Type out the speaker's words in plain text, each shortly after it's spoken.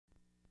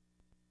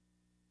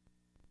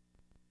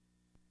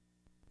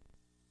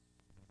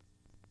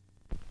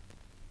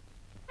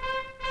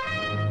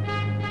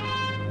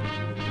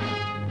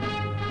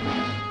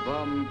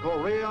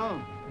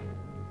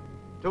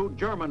to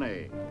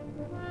Germany.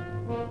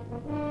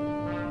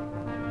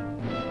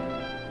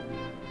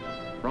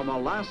 From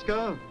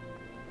Alaska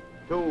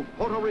to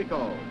Puerto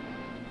Rico.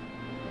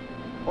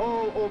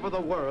 All over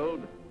the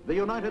world, the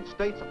United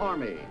States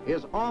Army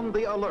is on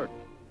the alert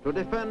to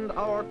defend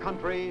our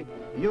country,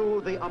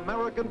 you, the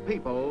American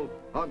people,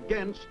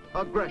 against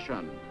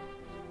aggression.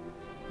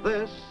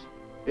 This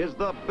is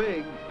the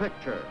big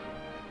picture.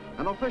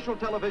 An official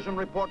television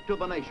report to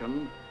the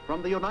nation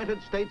from the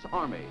United States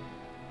Army.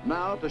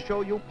 Now, to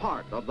show you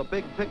part of the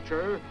big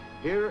picture,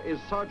 here is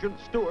Sergeant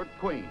Stuart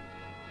Queen.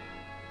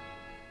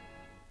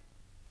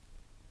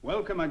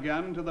 Welcome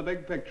again to the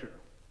big picture.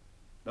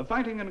 The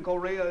fighting in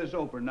Korea is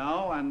over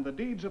now, and the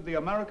deeds of the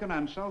American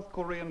and South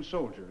Korean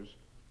soldiers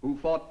who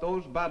fought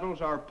those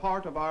battles are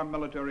part of our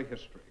military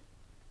history.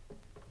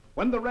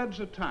 When the Reds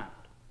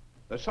attacked,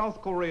 the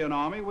South Korean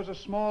army was a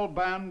small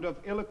band of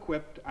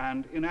ill-equipped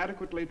and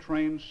inadequately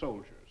trained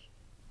soldiers.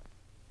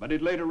 But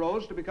it later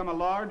rose to become a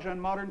large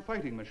and modern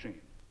fighting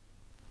machine.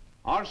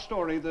 Our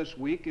story this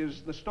week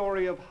is the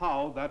story of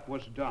how that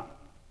was done.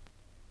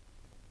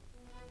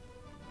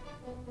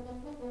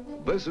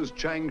 This is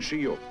Chang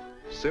Shi-yuk,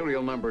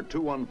 serial number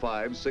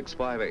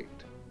 215658.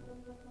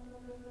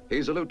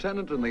 He's a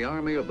lieutenant in the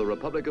Army of the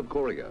Republic of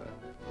Korea.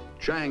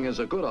 Chang is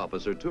a good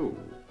officer, too.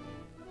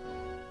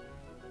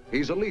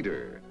 He's a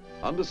leader,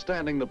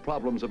 understanding the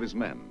problems of his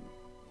men,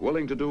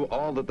 willing to do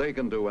all that they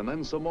can do and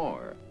then some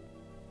more.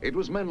 It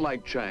was men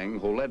like Chang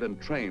who led and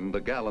trained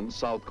the gallant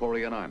South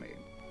Korean Army.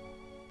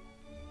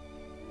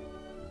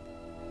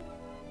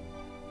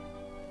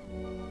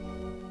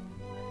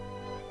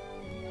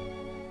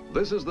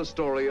 This is the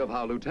story of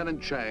how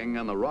Lieutenant Chang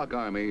and the ROK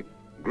Army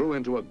grew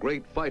into a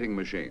great fighting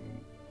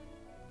machine.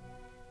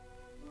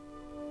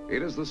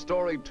 It is the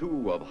story,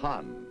 too, of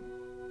Han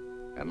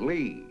and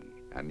Lee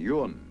and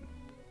Yun,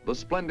 the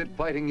splendid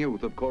fighting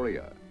youth of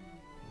Korea.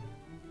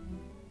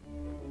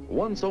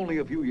 Once, only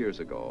a few years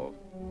ago,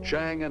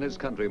 Chang and his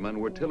countrymen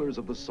were tillers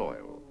of the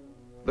soil.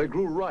 They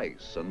grew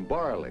rice and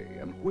barley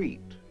and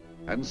wheat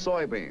and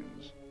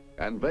soybeans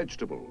and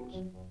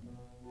vegetables.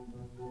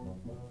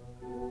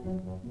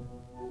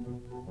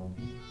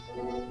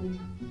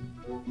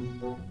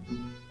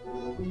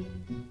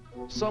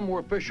 Some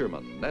were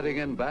fishermen, netting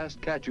in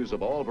vast catches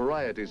of all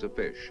varieties of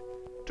fish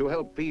to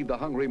help feed the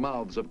hungry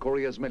mouths of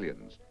Korea's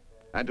millions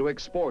and to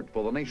export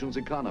for the nation's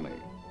economy.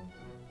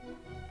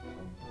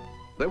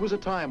 There was a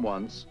time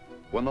once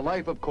when the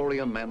life of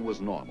Korean men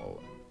was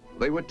normal.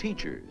 They were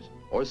teachers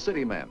or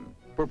city men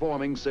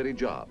performing city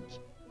jobs.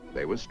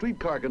 They were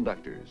streetcar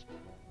conductors.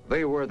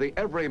 They were the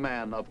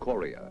everyman of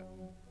Korea.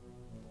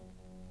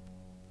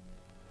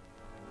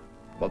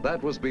 But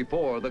that was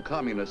before the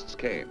communists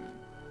came,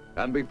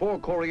 and before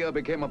Korea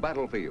became a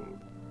battlefield,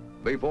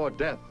 before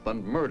death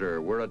and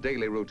murder were a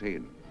daily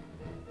routine.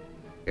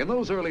 In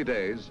those early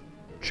days,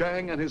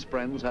 Chang and his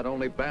friends had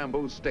only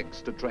bamboo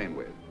sticks to train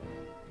with,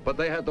 but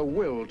they had the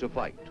will to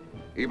fight,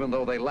 even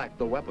though they lacked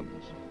the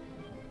weapons.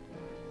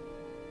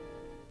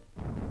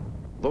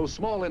 Though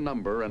small in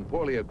number and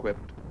poorly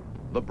equipped,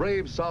 the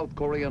brave South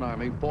Korean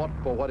army fought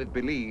for what it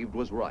believed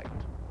was right.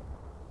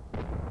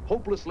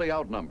 Hopelessly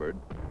outnumbered,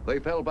 they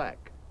fell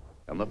back,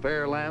 and the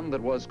fair land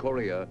that was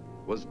Korea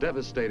was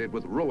devastated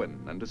with ruin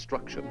and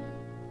destruction.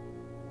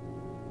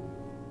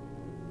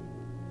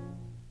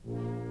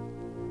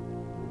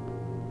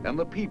 And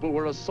the people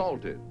were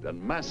assaulted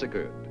and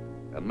massacred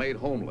and made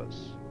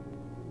homeless.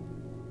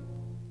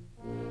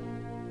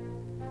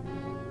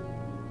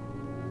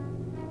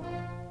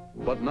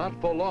 But not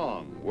for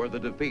long were the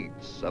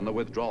defeats and the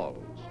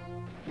withdrawals.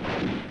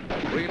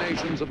 Free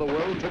nations of the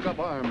world took up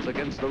arms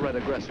against the red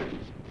aggressors.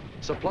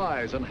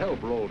 Supplies and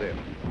help rolled in.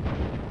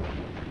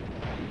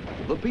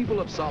 The people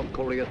of South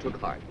Korea took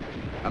heart,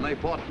 and they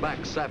fought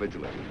back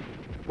savagely,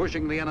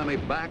 pushing the enemy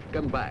back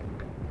and back,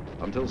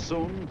 until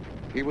soon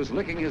he was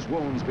licking his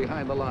wounds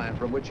behind the line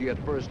from which he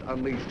had first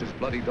unleashed his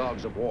bloody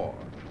dogs of war.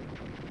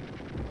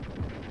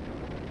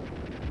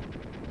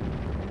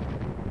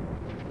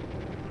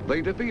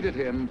 They defeated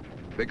him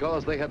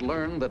because they had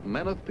learned that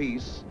men of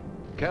peace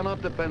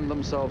cannot defend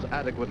themselves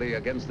adequately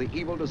against the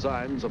evil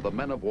designs of the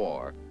men of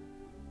war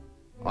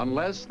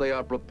unless they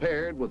are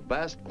prepared with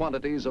vast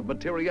quantities of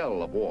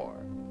materiel of war,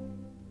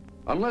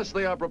 unless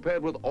they are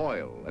prepared with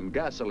oil and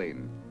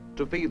gasoline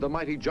to feed the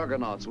mighty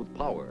juggernauts with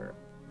power,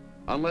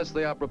 unless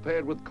they are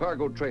prepared with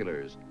cargo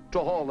trailers to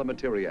haul the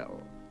materiel,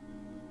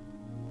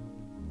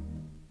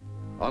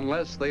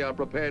 unless they are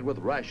prepared with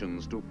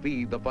rations to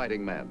feed the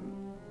fighting men,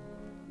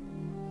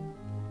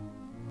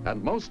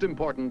 and most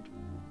important,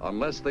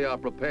 unless they are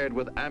prepared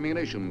with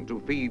ammunition to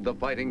feed the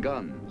fighting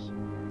guns.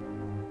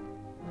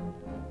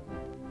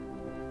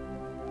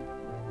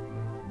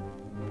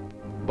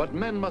 But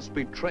men must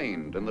be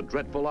trained in the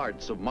dreadful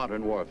arts of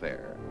modern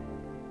warfare,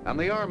 and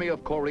the Army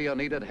of Korea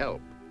needed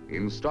help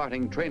in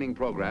starting training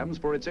programs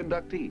for its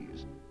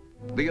inductees.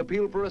 The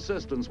appeal for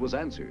assistance was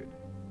answered.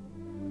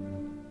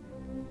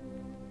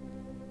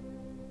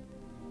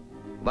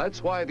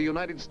 That's why the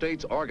United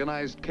States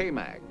organized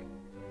KMAG,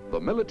 the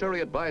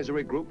military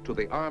advisory group to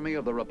the Army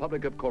of the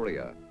Republic of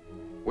Korea,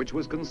 which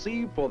was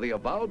conceived for the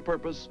avowed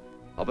purpose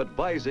of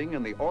advising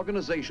in the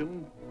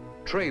organization,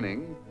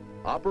 training,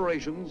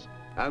 operations,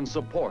 and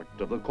support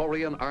of the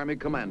Korean Army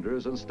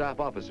commanders and staff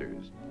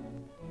officers.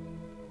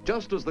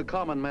 Just as the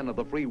common men of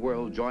the free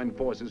world joined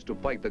forces to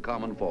fight the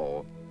common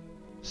foe,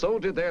 so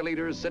did their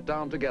leaders sit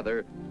down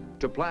together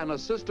to plan a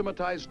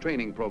systematized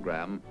training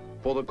program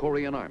for the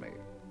Korean Army.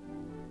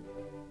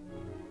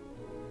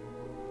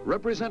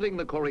 Representing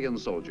the Korean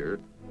soldier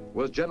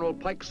was General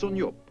Paik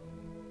Sun-yup.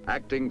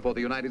 Acting for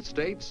the United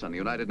States and the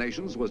United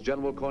Nations was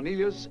General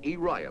Cornelius E.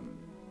 Ryan.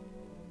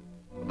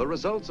 The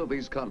results of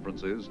these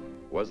conferences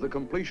was the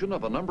completion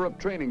of a number of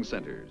training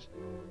centers,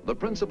 the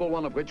principal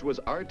one of which was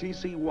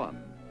RTC-1,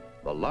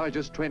 the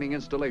largest training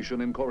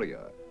installation in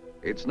Korea.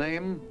 Its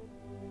name,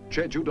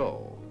 Jeju-do.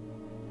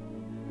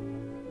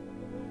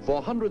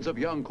 For hundreds of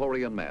young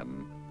Korean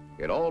men,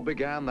 it all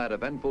began that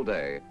eventful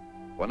day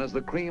when, as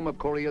the cream of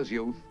Korea's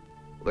youth,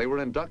 they were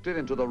inducted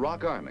into the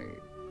ROK Army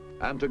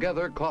and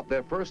together caught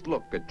their first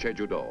look at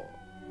Jeju-do.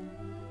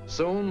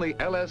 Soon, the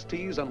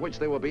LSTs on which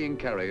they were being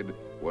carried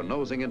were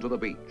nosing into the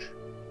beach.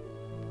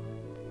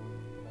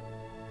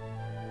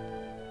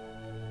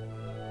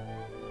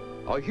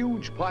 A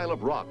huge pile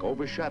of rock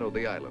overshadowed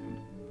the island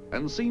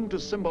and seemed to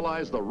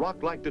symbolize the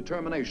rock-like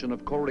determination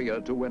of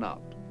Korea to win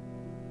out.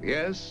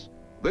 Yes,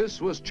 this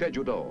was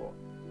Jeju-do,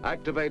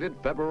 activated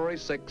February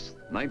 6,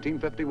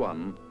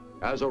 1951,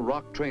 as a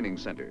ROK training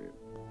center.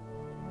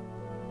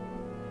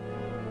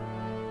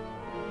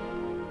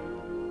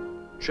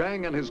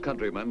 Chang and his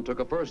countrymen took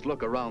a first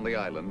look around the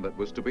island that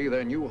was to be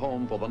their new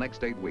home for the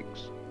next 8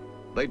 weeks.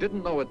 They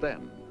didn't know it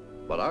then,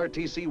 but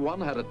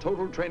RTC-1 had a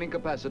total training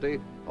capacity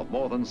of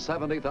more than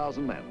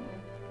 70,000 men.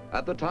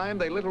 At the time,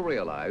 they little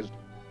realized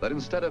that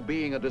instead of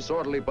being a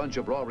disorderly bunch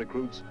of raw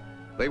recruits,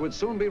 they would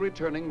soon be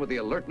returning with the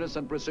alertness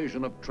and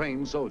precision of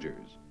trained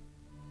soldiers.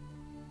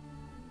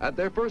 At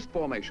their first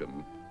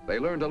formation, they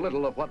learned a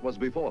little of what was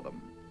before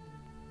them.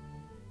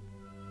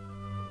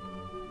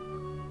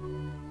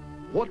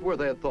 What were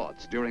their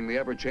thoughts during the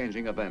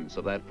ever-changing events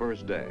of that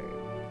first day?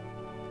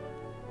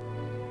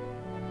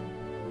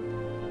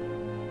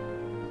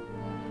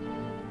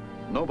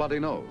 Nobody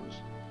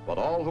knows, but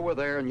all who were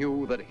there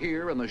knew that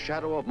here in the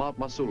shadow of Mount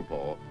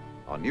Masulpo,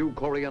 a new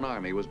Korean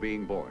army was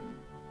being born.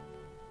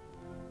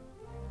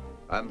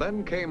 And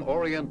then came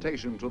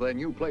orientation to their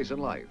new place in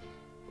life,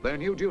 their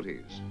new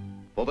duties,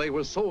 for they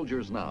were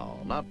soldiers now,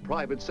 not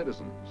private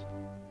citizens.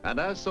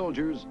 And as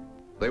soldiers,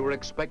 they were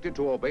expected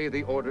to obey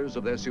the orders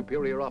of their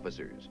superior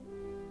officers.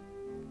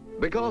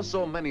 Because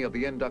so many of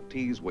the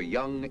inductees were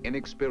young,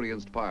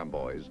 inexperienced farm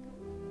boys,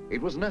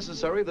 it was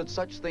necessary that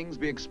such things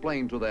be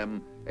explained to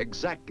them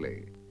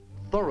exactly,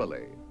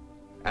 thoroughly,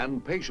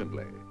 and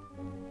patiently.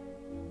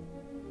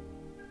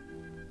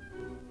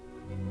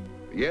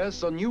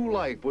 Yes, a new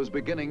life was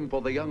beginning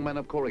for the young men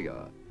of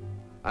Korea,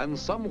 and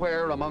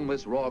somewhere among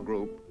this raw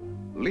group,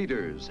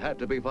 leaders had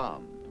to be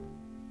found.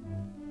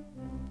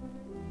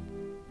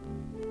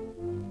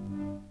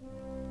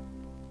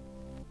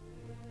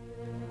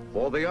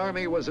 For the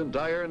Army was in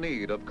dire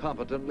need of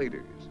competent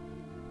leaders.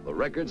 The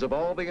records of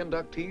all the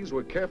inductees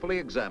were carefully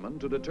examined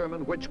to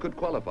determine which could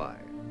qualify.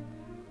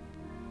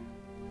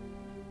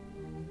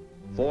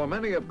 For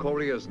many of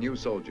Korea's new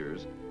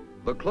soldiers,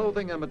 the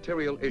clothing and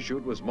material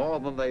issued was more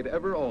than they'd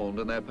ever owned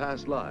in their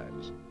past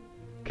lives.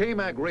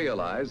 KMAC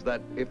realized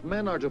that if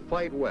men are to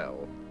fight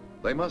well,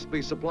 they must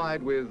be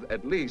supplied with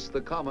at least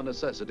the common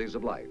necessities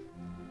of life.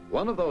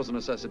 One of those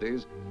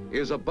necessities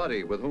is a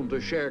buddy with whom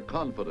to share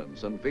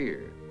confidence and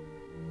fear.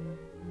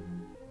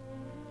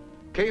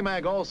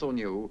 KMAG also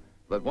knew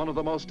that one of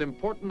the most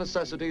important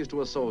necessities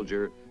to a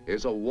soldier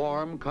is a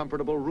warm,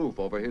 comfortable roof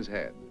over his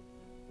head.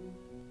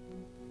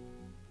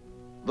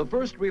 The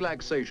first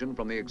relaxation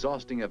from the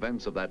exhausting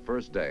events of that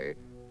first day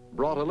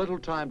brought a little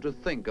time to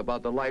think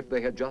about the life they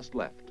had just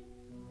left.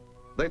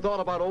 They thought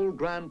about old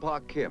Grandpa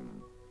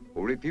Kim,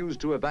 who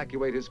refused to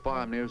evacuate his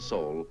farm near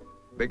Seoul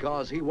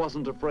because he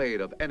wasn't afraid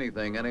of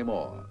anything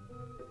anymore.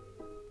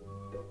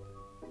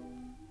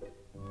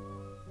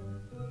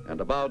 And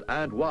about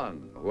Aunt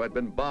Wang, who had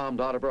been bombed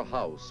out of her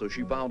house, so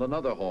she found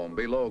another home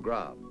below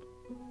ground.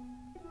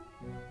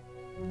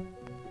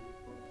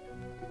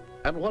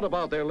 And what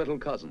about their little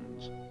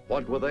cousins?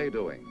 What were they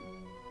doing?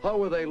 How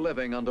were they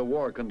living under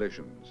war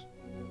conditions?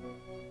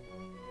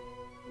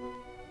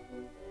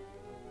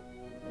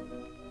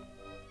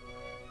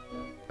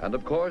 And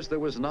of course there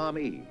was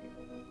Nam-ee,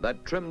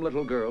 that trim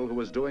little girl who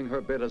was doing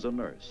her bit as a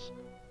nurse,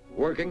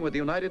 working with the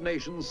United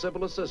Nations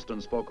Civil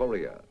Assistance for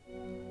Korea.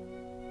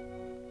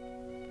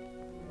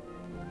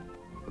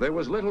 There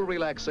was little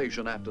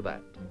relaxation after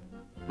that.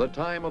 The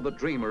time of the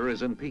dreamer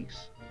is in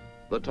peace.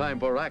 The time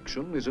for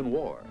action is in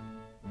war.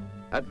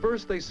 At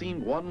first they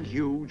seemed one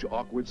huge,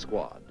 awkward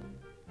squad.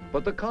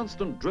 But the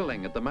constant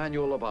drilling at the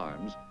manual of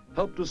arms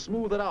helped to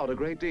smooth it out a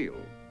great deal.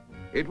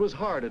 It was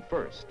hard at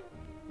first,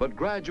 but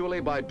gradually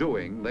by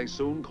doing, they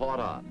soon caught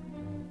on.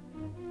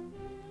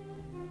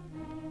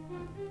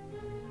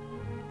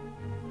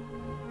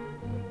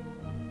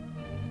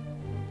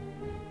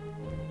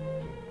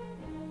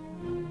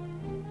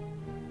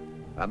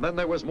 And then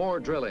there was more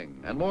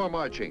drilling and more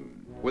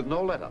marching, with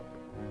no let-up,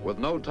 with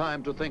no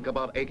time to think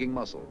about aching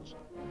muscles.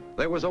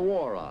 There was a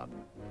war on,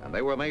 and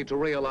they were made to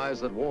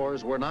realize that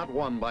wars were not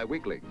won by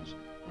weaklings.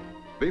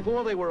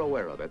 Before they were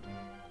aware of it,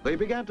 they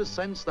began to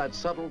sense that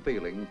subtle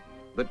feeling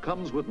that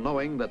comes with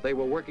knowing that they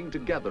were working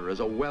together as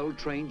a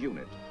well-trained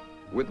unit,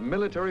 with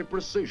military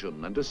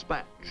precision and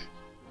dispatch.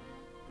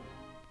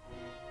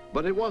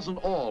 But it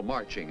wasn't all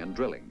marching and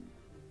drilling.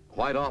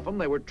 Quite often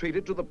they were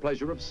treated to the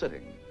pleasure of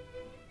sitting.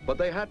 But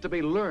they had to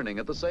be learning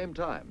at the same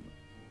time.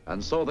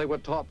 And so they were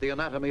taught the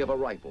anatomy of a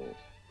rifle,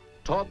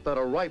 taught that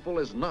a rifle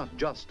is not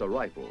just a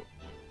rifle,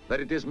 that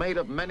it is made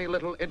of many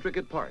little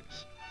intricate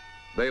parts.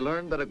 They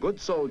learned that a good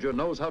soldier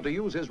knows how to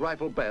use his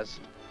rifle best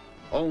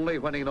only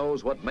when he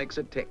knows what makes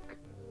it tick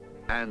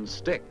and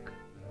stick.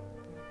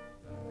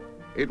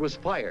 It was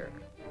fire.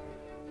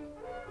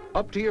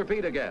 Up to your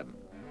feet again.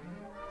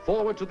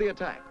 Forward to the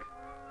attack.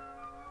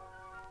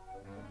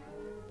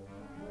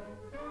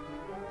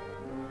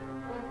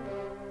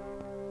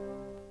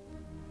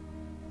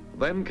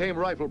 Then came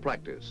rifle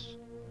practice.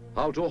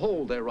 How to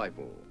hold their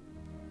rifle.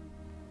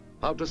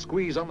 How to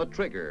squeeze on the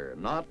trigger,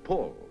 not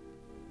pull.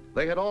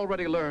 They had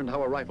already learned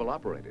how a rifle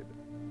operated.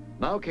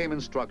 Now came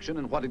instruction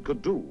in what it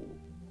could do.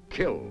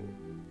 Kill.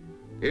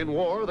 In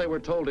war, they were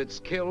told it's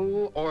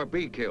kill or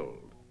be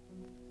killed.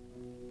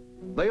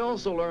 They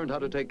also learned how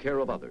to take care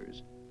of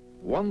others.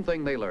 One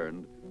thing they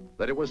learned,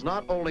 that it was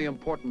not only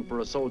important for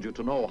a soldier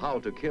to know how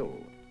to kill,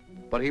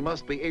 but he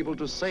must be able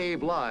to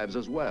save lives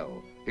as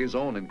well, his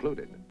own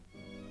included.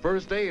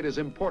 First aid is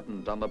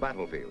important on the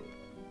battlefield.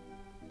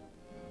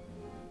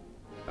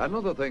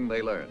 Another thing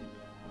they learned,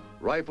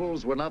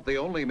 rifles were not the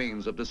only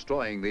means of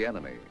destroying the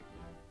enemy.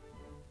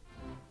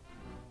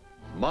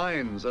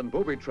 Mines and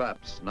booby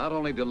traps not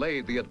only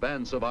delayed the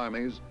advance of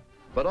armies,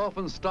 but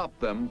often stopped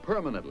them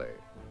permanently.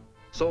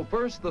 So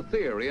first the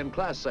theory in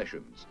class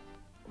sessions,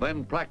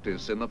 then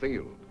practice in the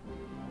field.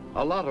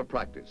 A lot of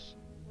practice.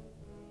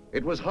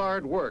 It was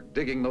hard work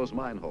digging those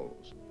mine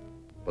holes,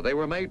 but they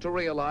were made to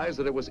realize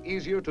that it was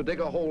easier to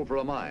dig a hole for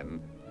a mine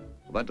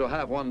than to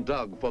have one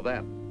dug for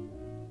them.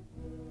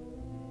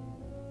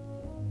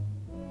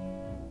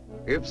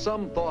 If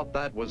some thought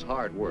that was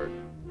hard work,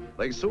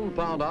 they soon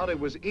found out it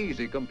was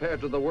easy compared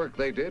to the work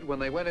they did when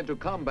they went into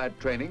combat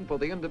training for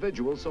the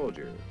individual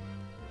soldier.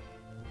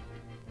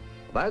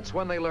 That's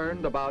when they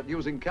learned about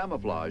using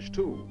camouflage,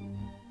 too.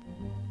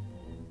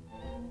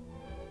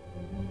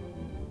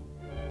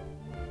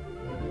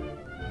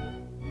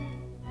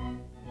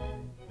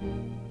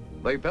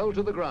 They fell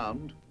to the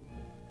ground,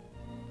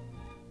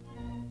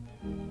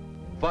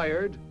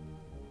 fired,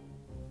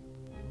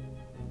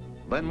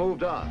 then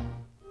moved on,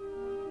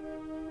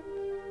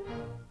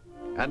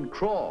 and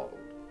crawled,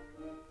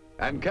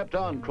 and kept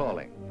on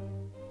crawling,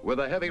 with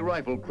a heavy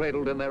rifle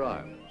cradled in their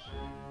arms.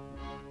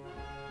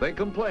 They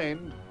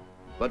complained,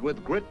 but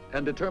with grit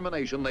and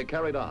determination they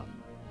carried on.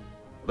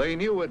 They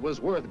knew it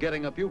was worth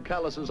getting a few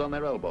calluses on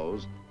their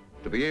elbows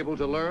to be able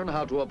to learn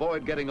how to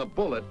avoid getting a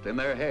bullet in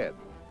their head.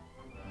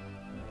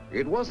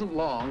 It wasn't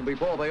long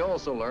before they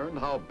also learned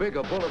how big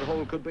a bullet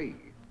hole could be,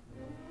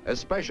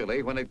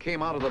 especially when it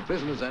came out of the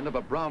business end of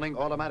a Browning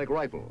automatic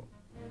rifle.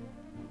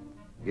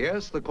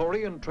 Yes, the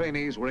Korean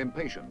trainees were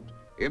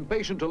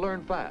impatient to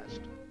learn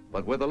fast,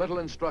 but with a little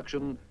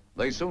instruction,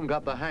 they soon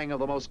got the hang of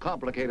the most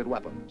complicated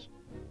weapons.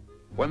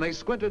 When they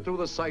squinted through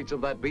the sights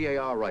of that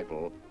BAR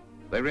rifle,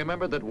 they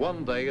remembered that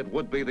one day it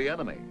would be the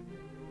enemy.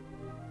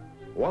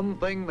 One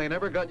thing they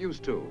never got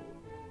used to,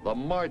 the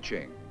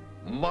marching,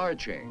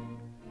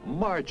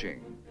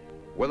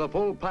 with a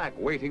full pack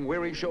weighting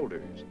weary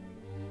shoulders.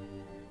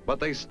 But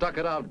they stuck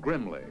it out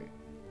grimly,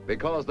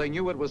 because they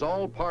knew it was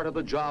all part of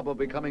the job of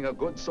becoming a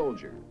good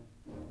soldier.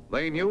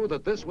 They knew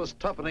that this was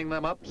toughening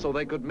them up so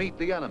they could meet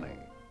the enemy.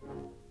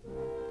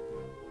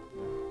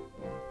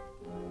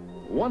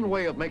 One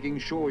way of making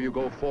sure you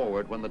go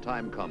forward when the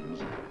time comes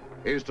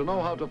is to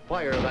know how to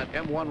fire that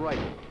M1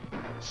 rifle,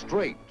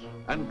 straight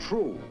and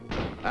true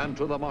and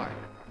to the mark.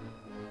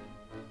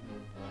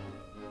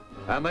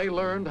 And they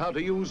learned how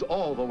to use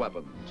all the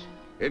weapons,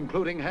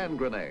 including hand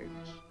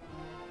grenades.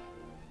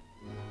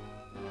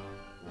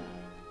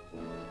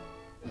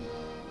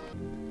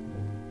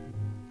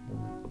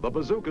 The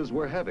bazookas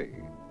were heavy,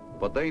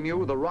 but they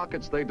knew the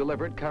rockets they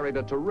delivered carried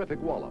a terrific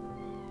wallop.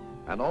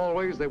 And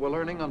always they were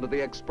learning under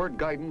the expert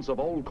guidance of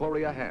old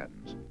Korea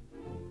hands.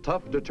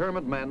 Tough,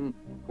 determined men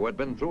who had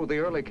been through the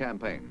early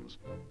campaigns,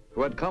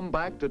 who had come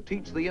back to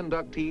teach the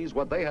inductees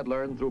what they had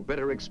learned through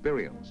bitter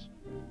experience.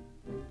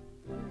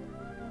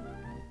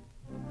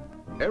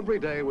 Every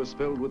day was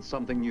filled with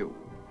something new.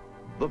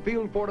 The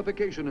field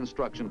fortification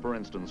instruction, for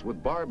instance,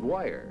 with barbed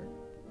wire.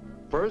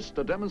 First,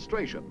 a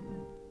demonstration.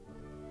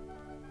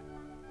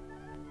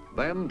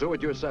 Then do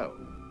it yourself.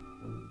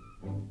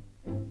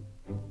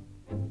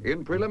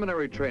 In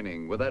preliminary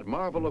training with that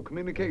marvel of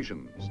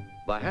communications,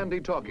 the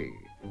handy-talkie,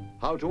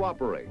 how to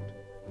operate,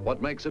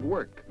 what makes it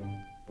work,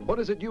 what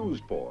is it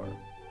used for?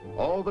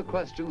 All the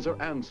questions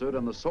are answered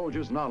and the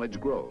soldier's knowledge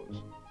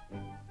grows.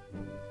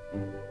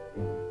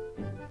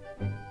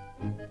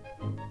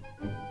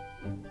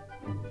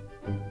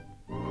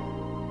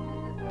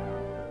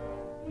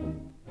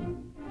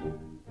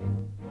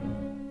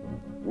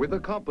 with a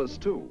compass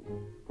too,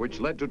 which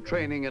led to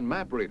training in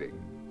map reading.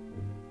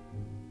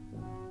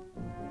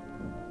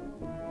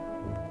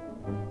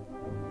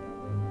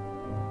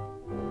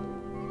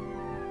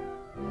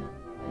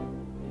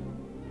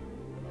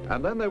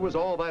 And then there was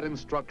all that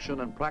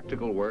instruction and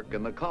practical work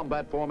in the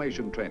combat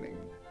formation training.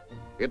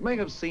 It may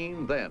have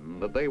seemed then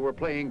that they were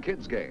playing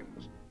kids'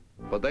 games,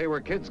 but they were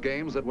kids'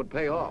 games that would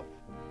pay off.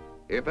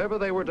 If ever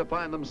they were to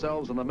find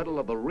themselves in the middle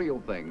of the real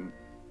thing,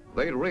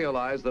 they'd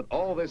realize that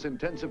all this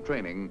intensive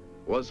training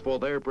was for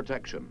their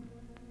protection.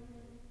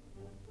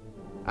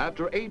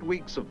 After 8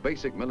 weeks of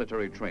basic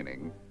military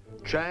training,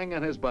 Chang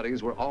and his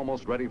buddies were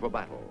almost ready for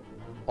battle.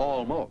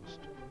 Almost.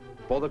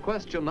 For the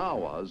question now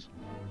was,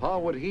 how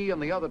would he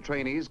and the other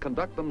trainees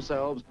conduct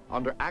themselves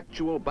under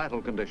actual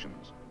battle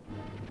conditions?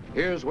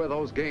 Here's where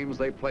those games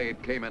they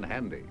played came in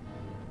handy.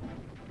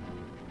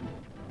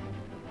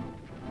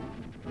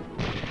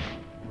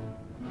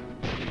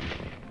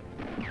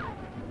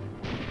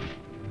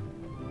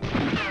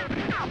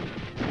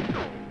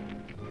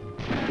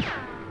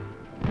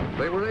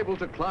 They were able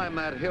to climb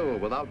that hill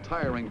without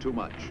tiring too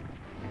much,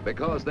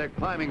 because their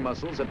climbing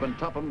muscles had been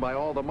toughened by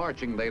all the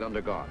marching they'd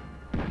undergone.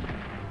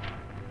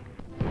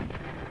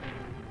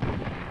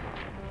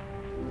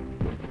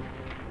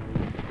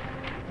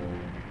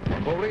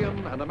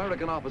 Korean and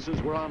American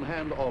officers were on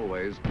hand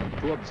always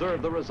to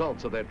observe the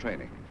results of their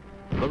training,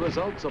 the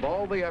results of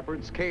all the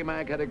efforts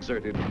KMAG had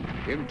exerted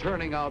in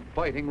turning out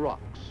fighting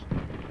ROKs.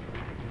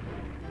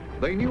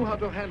 They knew how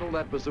to handle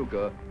that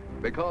bazooka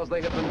because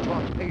they had been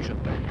taught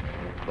patiently,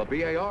 the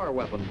BAR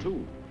weapon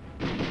too.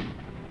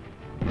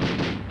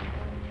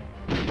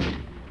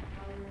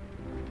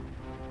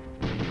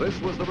 This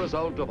was the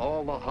result of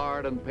all the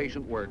hard and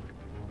patient work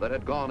that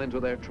had gone into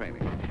their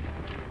training.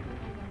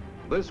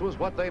 This was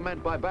what they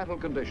meant by battle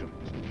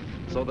conditions,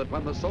 so that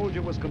when the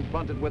soldier was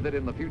confronted with it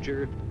in the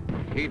future,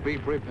 he'd be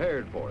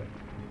prepared for it.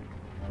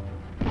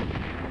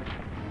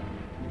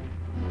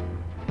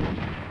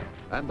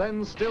 And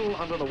then, still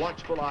under the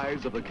watchful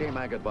eyes of the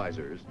KMAG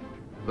advisors,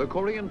 the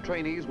Korean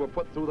trainees were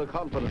put through the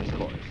confidence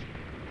course,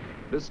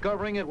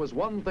 discovering it was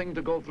one thing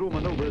to go through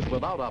maneuvers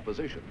without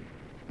opposition,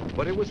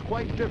 but it was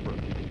quite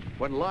different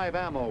when live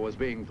ammo was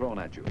being thrown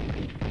at you.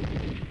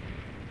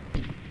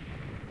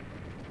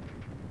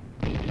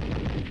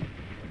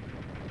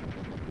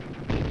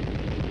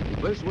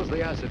 This was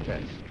the acid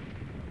test.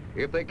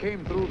 If they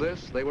came through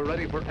this, they were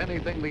ready for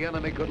anything the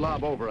enemy could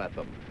lob over at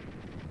them.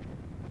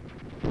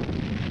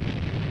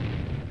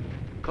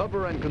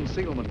 Cover and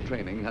concealment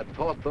training had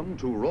taught them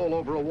to roll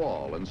over a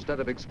wall instead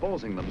of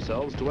exposing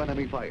themselves to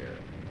enemy fire.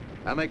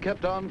 And they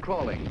kept on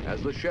crawling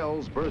as the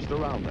shells burst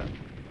around them.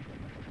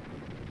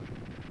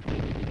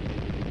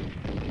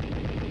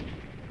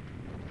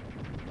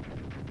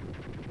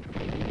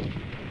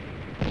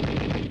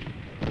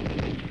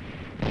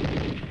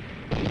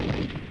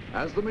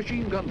 As the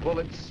machine gun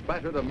bullets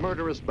spattered a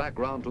murderous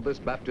background to this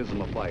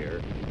baptism of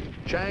fire,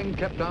 Chang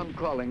kept on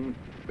crawling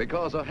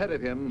because ahead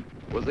of him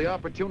was the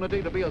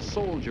opportunity to be a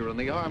soldier in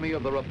the Army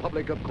of the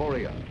Republic of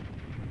Korea.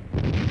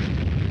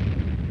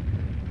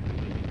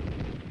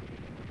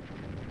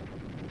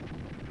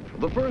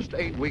 The first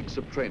 8 weeks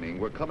of training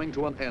were coming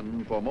to an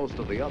end for most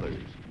of the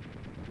others,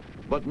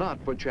 but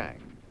not for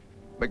Chang,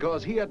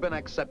 because he had been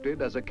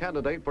accepted as a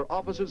candidate for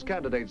Officers'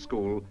 Candidate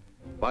School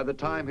by the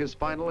time his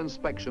final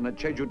inspection at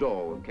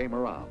Jeju-do came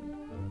around.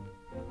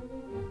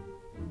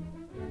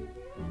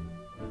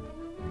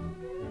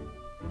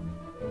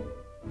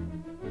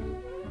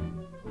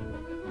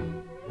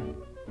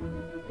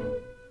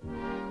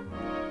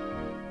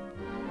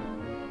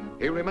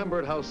 He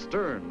remembered how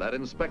stern that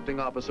inspecting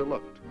officer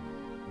looked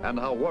and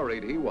how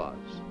worried he was.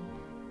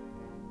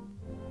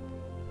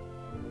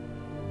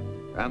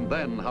 And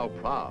then how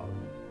proud.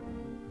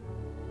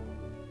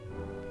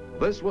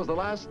 This was the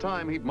last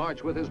time he'd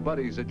march with his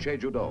buddies at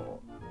Jeju-do.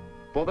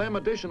 For them,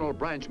 additional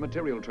branch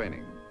material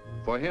training.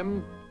 For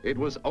him, it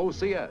was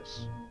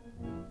OCS.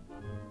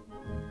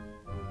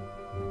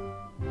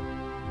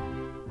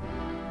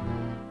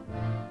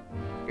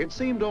 It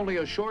seemed only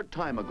a short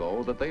time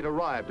ago that they'd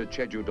arrived at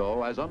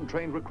Jeju-do as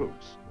untrained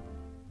recruits.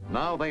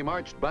 Now they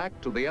marched back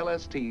to the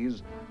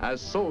LSTs as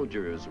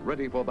soldiers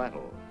ready for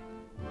battle.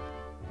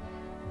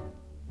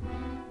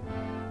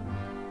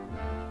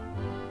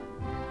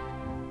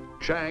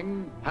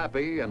 Chang,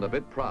 happy and a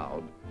bit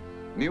proud,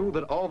 knew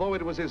that although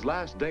it was his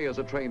last day as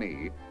a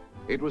trainee,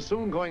 it was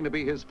soon going to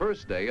be his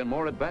first day in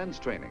more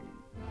advanced training.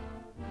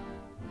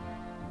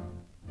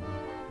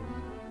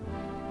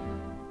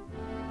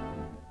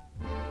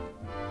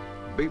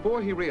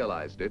 Before he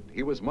realized it,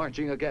 he was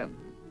marching again,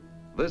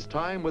 this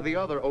time with the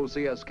other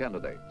OCS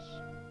candidates.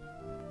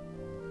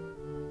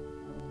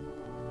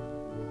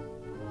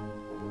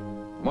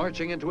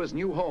 Marching into his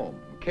new home,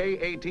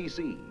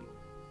 KATC,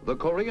 the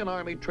Korean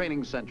Army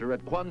Training Center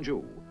at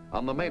Gwangju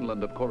on the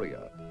mainland of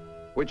Korea,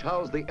 which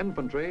housed the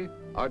infantry,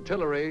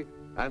 artillery,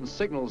 and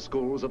signal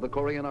schools of the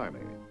Korean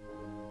Army.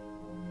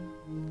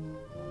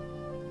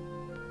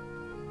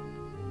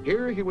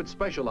 Here he would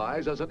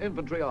specialize as an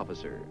infantry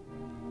officer.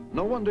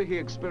 No wonder he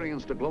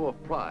experienced a glow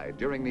of pride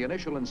during the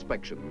initial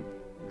inspection,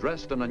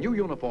 dressed in a new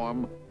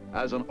uniform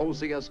as an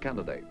OCS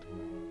candidate.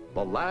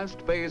 The last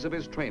phase of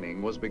his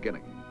training was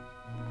beginning.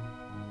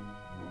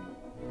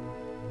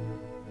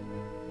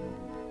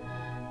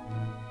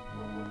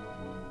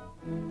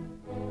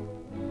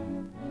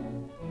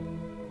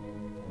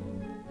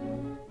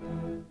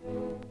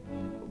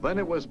 Then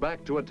it was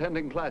back to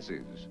attending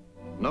classes.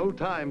 No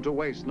time to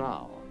waste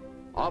now.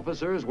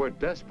 Officers were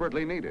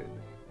desperately needed.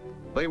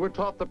 They were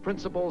taught the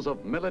principles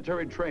of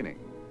military training,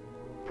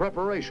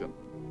 preparation,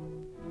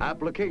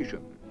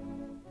 application,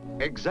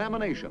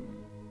 examination,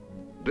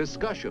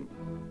 discussion,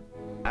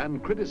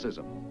 and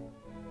criticism.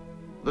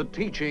 The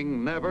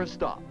teaching never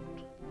stopped.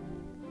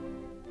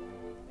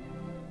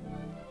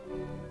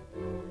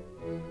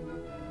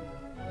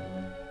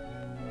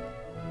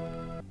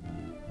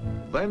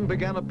 Then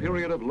began a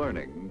period of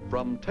learning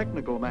from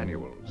technical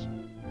manuals.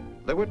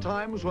 There were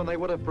times when they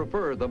would have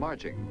preferred the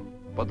marching,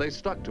 but they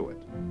stuck to it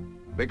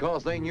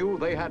because they knew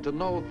they had to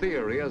know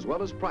theory as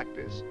well as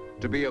practice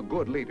to be a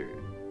good leader.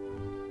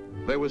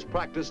 There was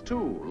practice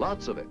too,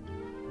 lots of it.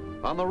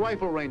 On the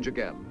rifle range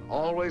again,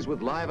 always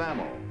with live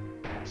ammo,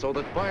 so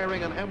that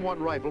firing an M1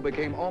 rifle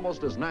became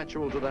almost as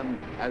natural to them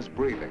as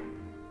breathing.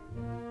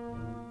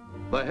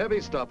 The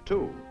heavy stuff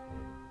too.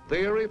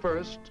 Theory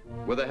first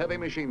with the heavy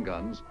machine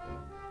guns,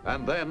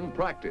 and then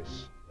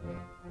practice.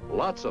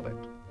 Lots of it,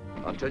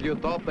 until you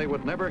thought they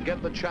would never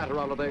get the chatter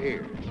out of their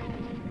ears.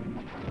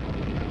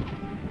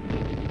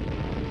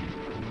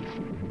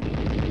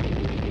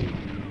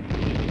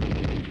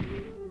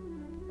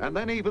 And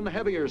then even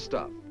heavier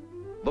stuff,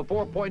 the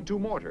 4.2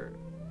 mortar.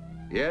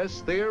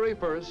 Yes, theory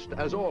first,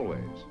 as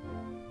always.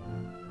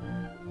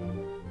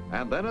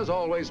 And then, as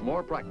always,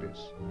 more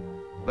practice.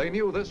 They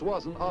knew this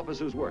wasn't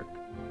officers' work,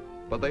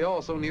 but they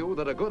also knew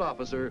that a good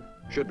officer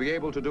should be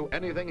able to do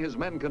anything his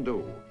men can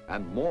do,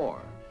 and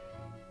more.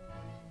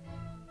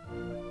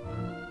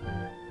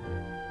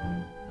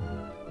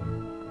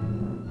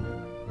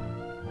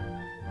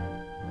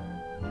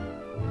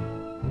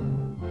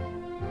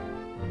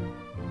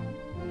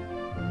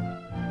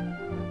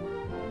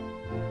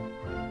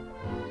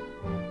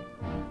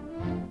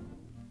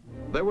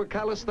 There were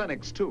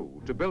calisthenics, too,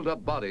 to build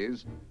up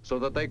bodies so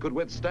that they could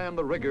withstand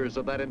the rigors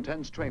of that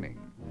intense training.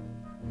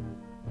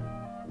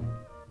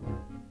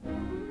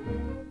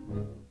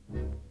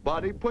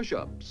 Body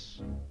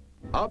push-ups,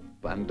 up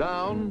and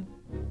down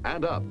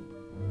and up.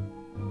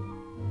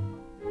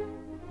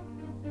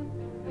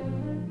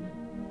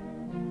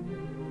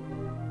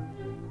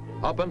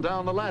 Up and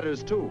down the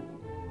ladders, too.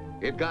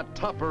 It got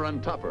tougher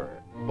and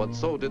tougher, but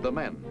so did the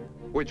men,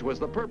 which was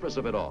the purpose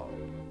of it all.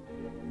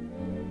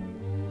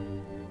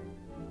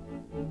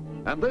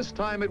 And this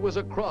time it was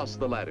across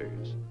the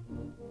ladders.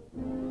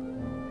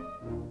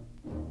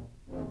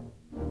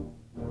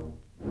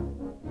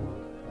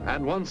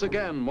 And once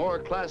again, more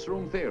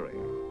classroom theory,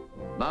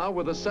 now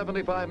with a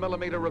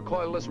 75mm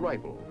recoilless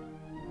rifle.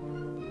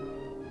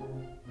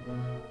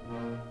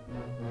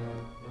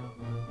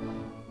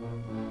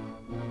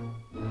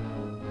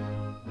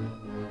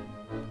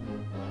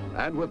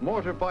 And with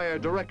mortar fire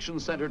direction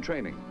center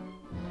training.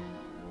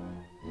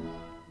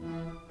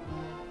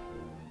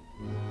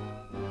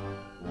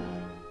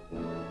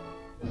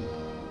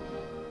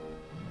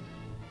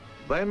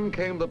 Then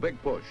came the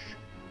big push,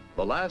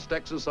 the last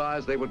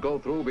exercise they would go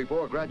through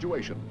before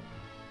graduation.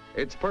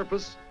 Its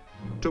purpose,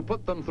 to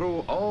put them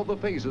through all the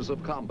phases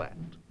of combat.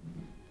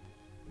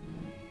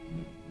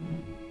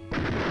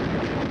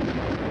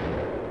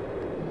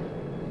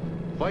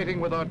 Fighting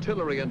with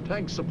artillery and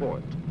tank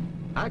support,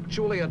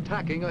 actually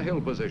attacking a hill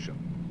position.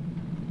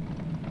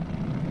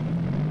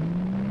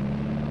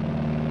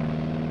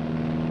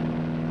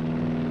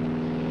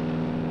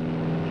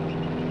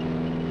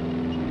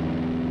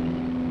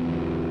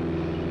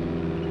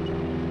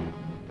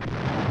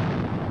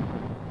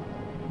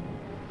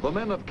 The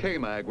men of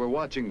KMAG were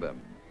watching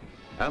them,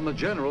 and the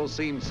general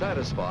seemed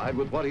satisfied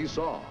with what he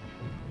saw.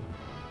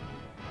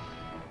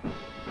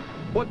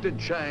 What did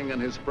Chang and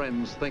his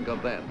friends think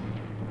of then,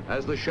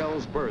 as the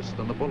shells burst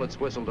and the bullets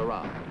whistled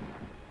around?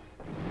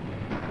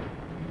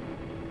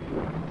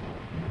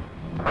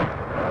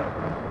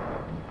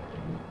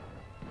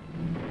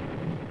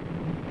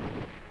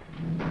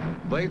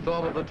 They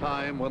thought of the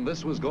time when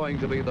this was going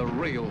to be the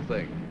real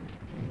thing.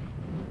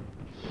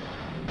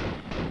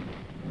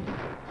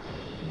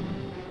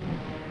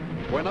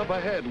 When up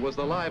ahead was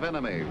the live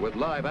enemy with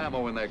live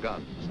ammo in their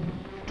guns,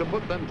 to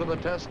put them to the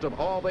test of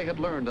all they had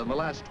learned in the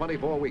last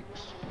 24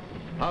 weeks.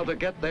 How to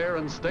get there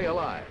and stay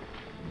alive.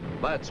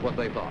 That's what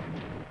they thought.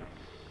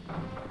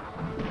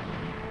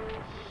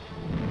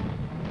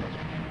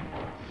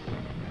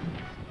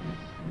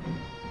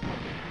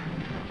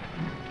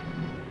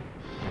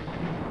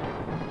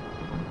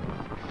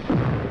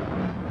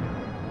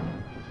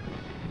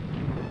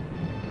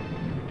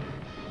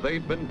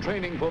 They'd been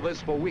training for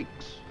this for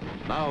weeks.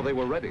 Now they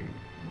were ready.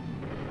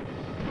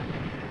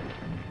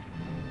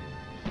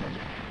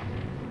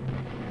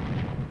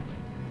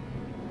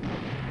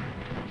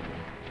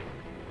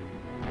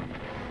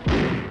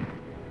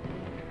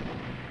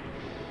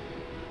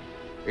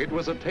 It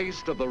was a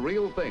taste of the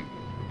real thing,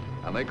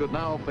 and they could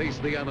now face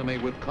the enemy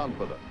with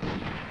confidence.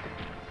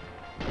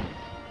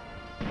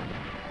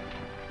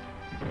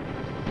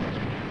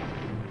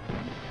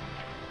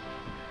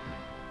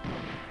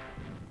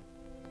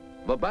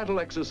 The battle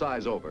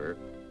exercise over,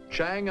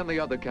 Chang and the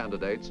other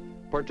candidates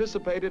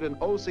participated in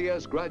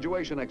OCS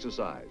graduation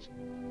exercise,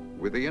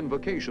 with the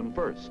invocation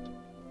first.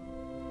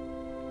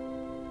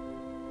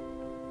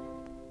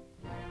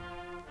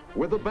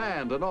 With a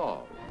band and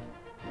all,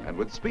 and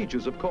with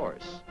speeches, of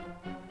course.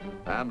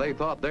 And they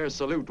thought their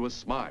salute was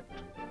smart.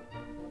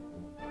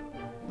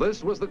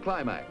 This was the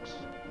climax.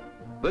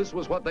 This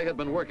was what they had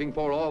been working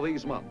for all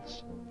these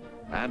months.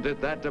 And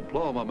did that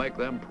diploma make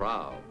them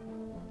proud?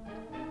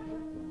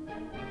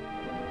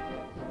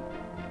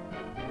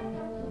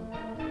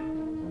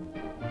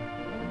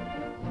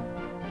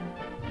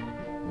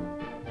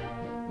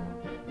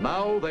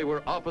 Now they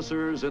were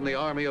officers in the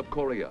Army of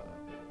Korea.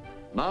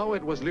 Now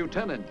it was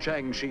Lieutenant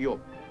Chang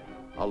Shi-yuk,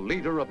 a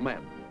leader of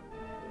men.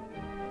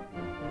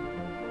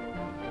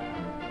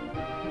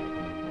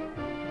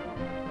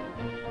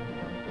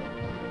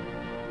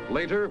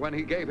 Later, when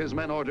he gave his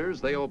men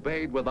orders, they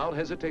obeyed without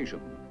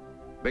hesitation,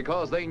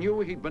 because they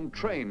knew he'd been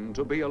trained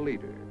to be a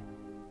leader.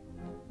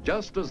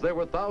 Just as there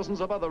were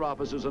thousands of other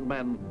officers and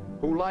men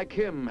who, like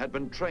him, had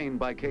been trained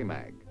by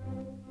KMAG.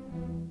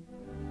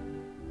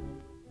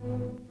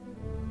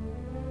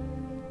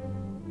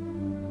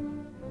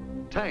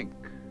 Tank,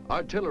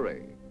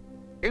 artillery,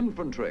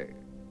 infantry,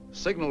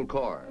 signal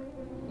corps,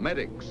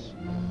 medics.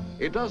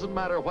 It doesn't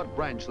matter what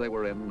branch they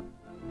were in.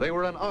 They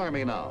were an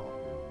army now,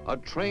 a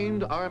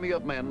trained army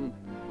of men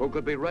who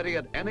could be ready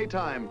at any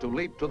time to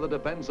leap to the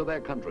defense of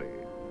their country.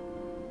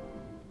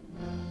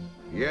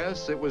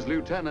 Yes, it was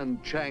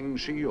Lieutenant Chang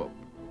Shi-yuk,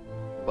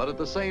 but at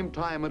the same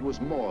time it was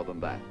more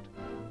than that.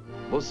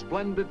 The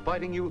splendid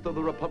fighting youth of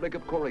the Republic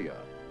of Korea,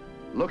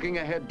 looking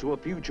ahead to a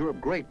future of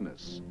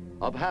greatness,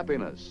 of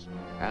happiness,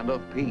 and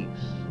of peace.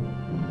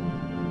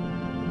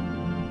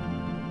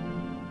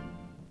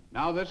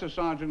 Now this is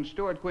Sergeant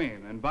Stuart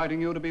Queen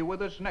inviting you to be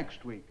with us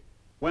next week,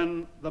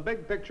 when the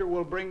Big Picture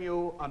will bring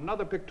you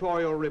another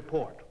pictorial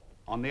report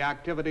on the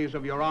activities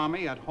of your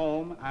Army at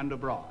home and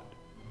abroad.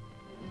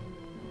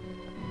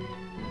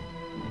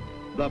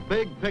 The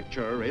Big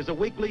Picture is a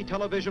weekly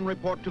television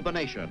report to the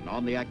nation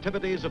on the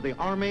activities of the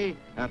Army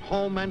at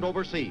home and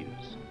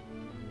overseas.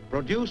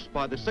 Produced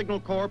by the Signal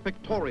Corps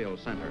Pictorial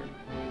Center.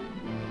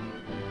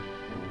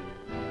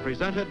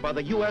 Presented by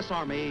the U.S.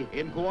 Army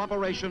in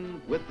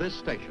cooperation with this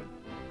station.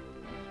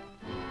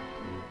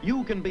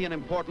 You can be an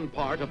important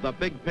part of the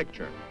big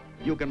picture.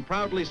 You can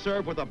proudly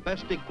serve with the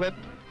best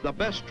equipped, the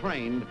best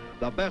trained,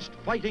 the best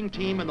fighting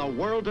team in the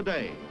world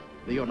today,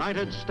 the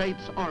United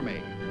States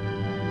Army.